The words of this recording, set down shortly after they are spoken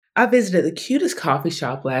I visited the cutest coffee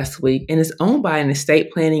shop last week and it's owned by an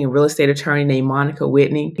estate planning and real estate attorney named Monica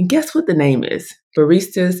Whitney. And guess what the name is?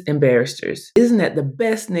 Baristas and Barristers. Isn't that the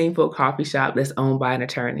best name for a coffee shop that's owned by an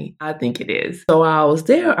attorney? I think it is. So while I was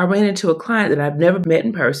there, I ran into a client that I've never met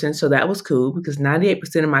in person, so that was cool because 98%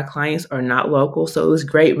 of my clients are not local, so it was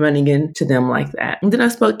great running into them like that. And then I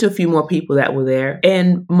spoke to a few more people that were there,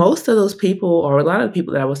 and most of those people, or a lot of the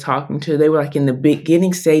people that I was talking to, they were like in the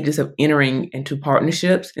beginning stages of entering into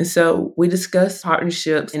partnerships. And so we discussed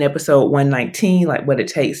partnerships in episode 119, like what it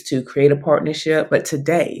takes to create a partnership. But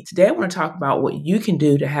today I want to talk about what you can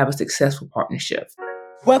do to have a successful partnership.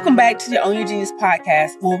 Welcome back to the Own Your Genius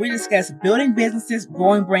podcast, where we discuss building businesses,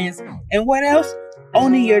 growing brands, and what else?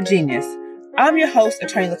 Owning your genius. I'm your host,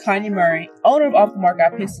 Attorney LaKanya Murray, owner of Off the Mark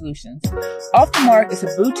IP Solutions. Off the Mark is a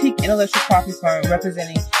boutique intellectual property firm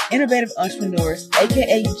representing innovative entrepreneurs,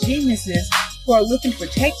 aka geniuses, who are looking to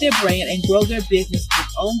protect their brand and grow their business with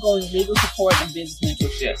ongoing legal support and business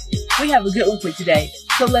mentorship. We have a good one for today,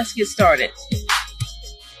 so let's get started.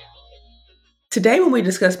 Today, when we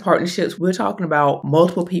discuss partnerships, we're talking about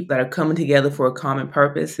multiple people that are coming together for a common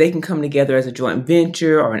purpose. They can come together as a joint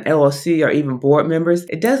venture or an LLC or even board members.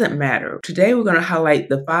 It doesn't matter. Today, we're going to highlight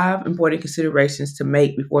the 5 important considerations to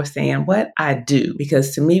make before saying what I do.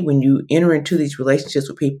 Because to me, when you enter into these relationships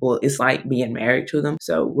with people, it's like being married to them.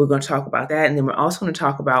 So we're going to talk about that. And then we're also going to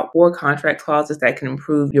talk about 4 contract clauses that can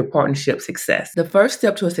improve your partnership success. The first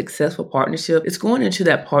step to a successful partnership is going into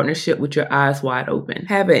that partnership with your eyes wide open.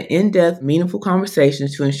 Have an in-depth, meaningful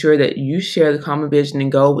conversations to ensure that you share the common vision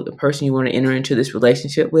and goal with the person you want to enter into this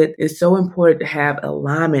relationship with. It's so important to have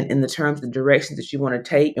alignment in the terms and directions that you want to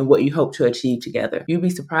take and what you hope to achieve together. You'd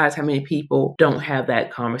be surprised how many people don't have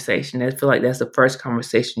that conversation. I feel like that's the first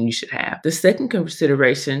conversation you should have. The second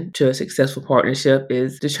consideration to a successful partnership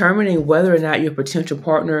is determining whether or not your potential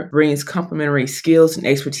partner brings complementary skills and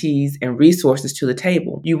expertise and resources to the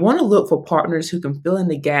table. You want to look for partners who can fill in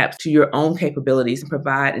the gaps to your own capabilities and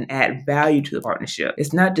provide and add value to the partnership.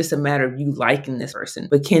 It's not just a matter of you liking this person,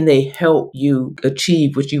 but can they help you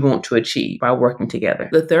achieve what you want to achieve by working together?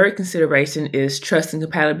 The third consideration is trust and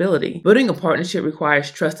compatibility. Building a partnership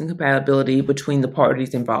requires trust and compatibility between the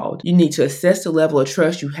parties involved. You need to assess the level of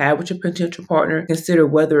trust you have with your potential partner, consider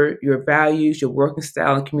whether your values, your working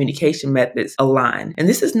style, and communication methods align. And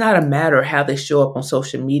this is not a matter of how they show up on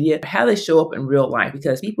social media, but how they show up in real life,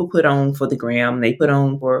 because people put on for the gram, they put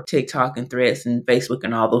on for TikTok and Threads and Facebook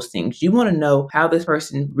and all those things. You want to know how this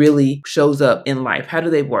person really shows up in life. How do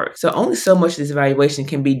they work? So only so much of this evaluation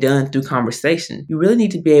can be done through conversation. You really need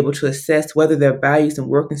to be able to assess whether their values and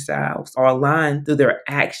working styles are aligned through their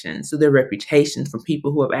actions, through their reputations from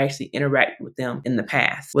people who have actually interacted with them in the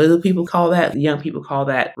past. What do people call that? The young people call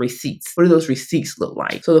that receipts. What do those receipts look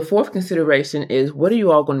like? So the fourth consideration is, what are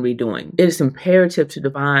you all going to be doing? It is imperative to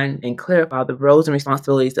define and clarify the roles and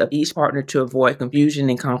responsibilities of each partner to avoid confusion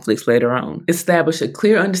and conflicts later on. Establish a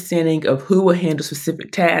clear understanding of who will handle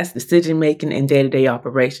specific tasks, decision-making, and day-to-day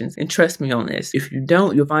operations. And trust me on this, if you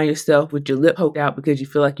don't, you'll find yourself with your lip poked out because you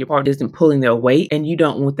feel like your partner isn't pulling their weight, and you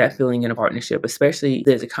don't want that feeling in a partnership, especially if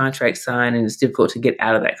there's a contract signed and it's difficult to get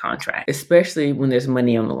out of that contract, especially when there's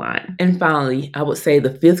money on the line. And finally, I would say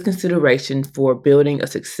the fifth consideration for building a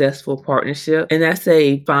successful partnership, and I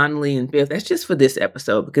say finally and fifth, that's just for this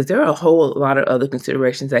episode because there are a whole lot of other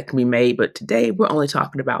considerations that can be made, but today we're only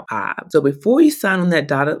talking about 5. So before you sign on that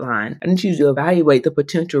dotted line, I need you to evaluate the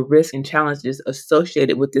potential risks and challenges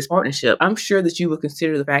associated with this partnership. I'm sure that you will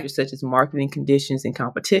consider the factors such as marketing conditions and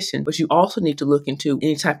competition, but you also need to look into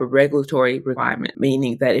any type of regulatory requirement,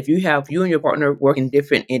 meaning that if you and your partner work in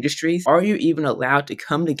different industries, are you even allowed to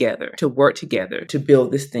come together, to work together, to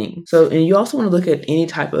build this thing? So, and you also want to look at any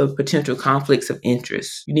type of potential conflicts of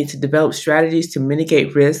interest. You need to develop strategies to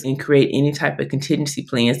mitigate risk and create any type of contingency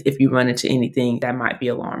plans if you run into anything that might be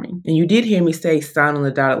alarming. And you did hear me say sign on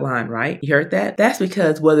the dotted line, right? You heard that? That's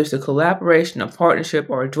because whether it's a collaboration, a partnership,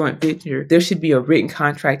 or a joint venture, there should be a written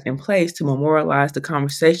contract in place to memorialize the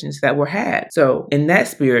conversations that were had. So in that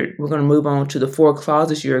spirit, we're going to move on to the 4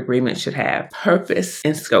 clauses your agreement should have: purpose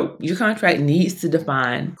and scope. Your contract needs to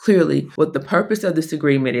define clearly what the purpose of this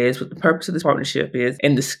agreement is, what the purpose of this partnership is,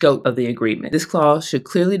 and the scope of the agreement. This clause should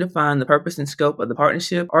clearly define the purpose and scope of the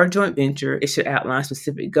partnership or joint venture. It should outline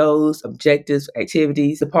specific goals, objectives,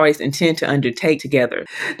 activities the parties intend to undertake together.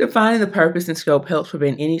 Defining the purpose and scope helps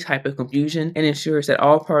prevent any type of confusion and ensures that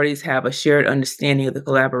all parties have a shared understanding of the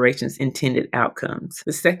collaboration's intended outcomes.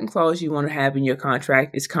 The second clause you want to have in your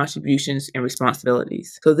contract is contributions and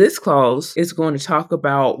responsibilities. So this clause is going to talk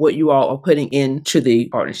about what you all are putting into the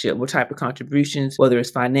partnership, what type of contributions, whether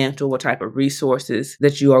it's financial, what type of resources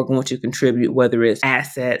that you are going to contribute, whether it's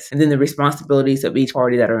assets, and then the responsibilities of each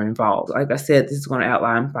party that are involved. Like I said, this is going to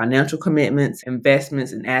outline financial commitments,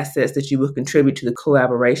 investments, and assets that you will contribute to the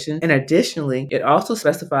collaboration. And additionally, it also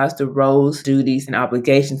specifies the roles, duties, and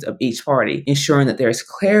obligations of each party, ensuring that there is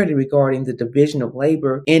clarity regarding the division of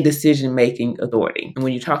labor and decision-making authority. And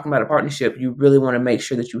when you're talking about a partnership, you really want to make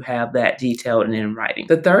sure that you have that detailed and in writing.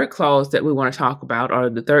 The third clause that we want to talk about, or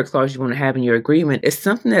the third clause you want to have in your agreement, is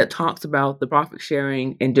something that talks about the profit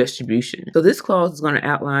sharing and distribution. So this clause is going to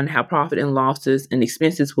outline how profit and losses and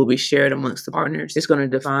expenses will be shared amongst the partners. It's going to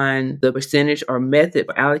define the percentage or method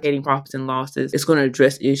for allocating profits and losses. It's going to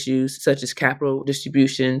address issues such as capital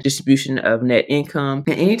distribution, distribution of net income,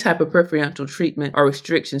 and any type of preferential treatment or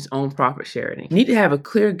restrictions on profit sharing. You need to have a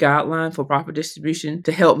clear guideline for profit distribution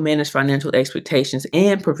to help manage financial expectations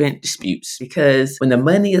and prevent disputes, because when the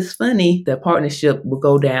money is funny, the partnership will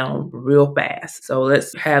go down real fast. So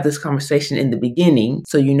let's have this conversation in the beginning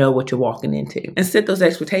so you know what you're walking into and set those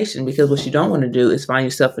expectations, because what you don't want to do is find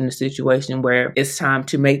yourself in a situation where it's time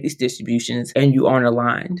to make these distributions and you aren't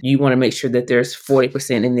aligned. You want to make sure that there's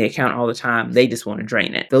 40% in the account all the time. They just want to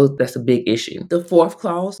drain it. That's a big issue. The fourth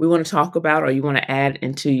clause we want to talk about, or you want to add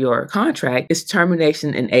into your contract, is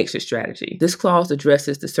termination and exit strategy. This clause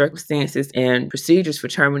addresses the circumstances and procedures for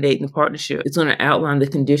terminating the partnership. It's going to outline the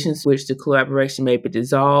conditions which the collaboration may be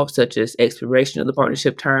dissolved, such as expiration of the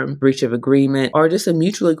partnership term, breach of agreement, or just a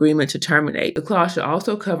mutual agreement to terminate. The clause should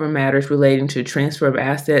also cover matters relating to transfer of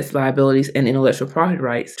assets, liabilities, and intellectual property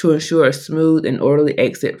rights to ensure a smooth and orderly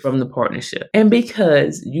exit from the partnership. And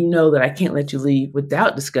because you know that I can't let you leave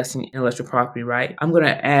without discussing intellectual property right, I'm going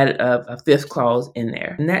to add a fifth clause in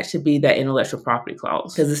there. And that should be that intellectual property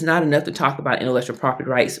clause, because it's not enough to talk about intellectual property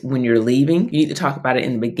rights when you're leaving. You need to talk about it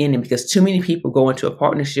in the beginning, because too many people go into a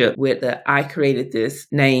partnership with the I created this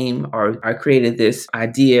name or I created this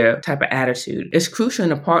idea type of attitude. It's crucial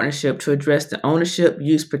in a partnership to address the ownership,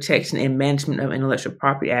 use, protection, and management of intellectual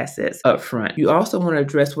property assets up front. You also want to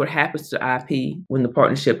address what happens to IP when the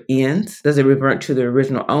partnership ends. Does it revert to the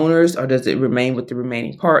original owners, or does it remain with the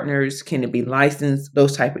remaining partners? Can it be licensed?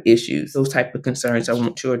 Those type of issues, those type of concerns I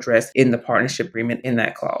want to address in the partnership agreement in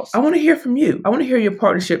that clause. I want to hear from you. I want to hear your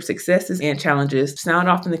partnership successes and challenges. Sound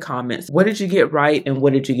off in the comments. What did you get right and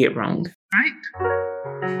what did you get wrong?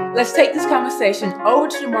 Right. Let's take this conversation over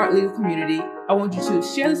to the Mark Legal community. I want you to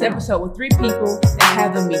share this episode with 3 people and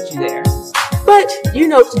have them meet you there. But you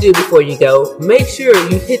know what to do before you go. Make sure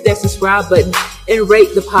you hit that subscribe button and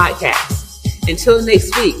rate the podcast. Until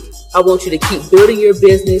next week, I want you to keep building your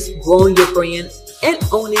business, growing your brand, and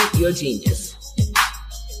owning your genius.